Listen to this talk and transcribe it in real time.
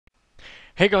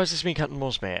Hey guys, it's me, Captain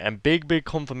Mosmere, and big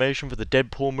confirmation for the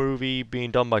Deadpool movie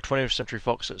being done by 20th Century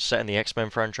Fox that's set in the X-Men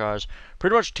franchise.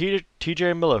 Pretty much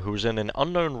TJ Miller, who's in an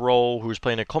unknown role, who's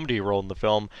playing a comedy role in the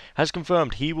film, has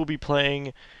confirmed he will be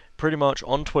playing pretty much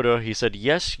on Twitter. He said,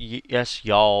 yes, yes,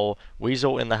 y'all,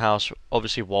 Weasel in the house,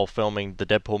 obviously while filming the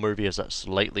Deadpool movie as that's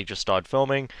lately just started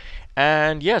filming.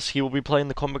 And yes, he will be playing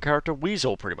the comic character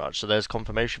Weasel pretty much. So there's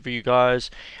confirmation for you guys.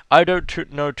 I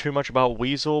don't know too much about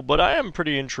Weasel, but I am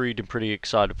pretty intrigued and pretty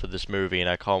excited for this movie, and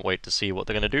I can't wait to see what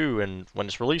they're going to do and when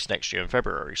it's released next year in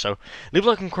February. So leave a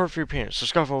like and comment for your opinions.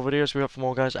 Subscribe for more videos. We got for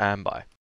more, guys, and bye.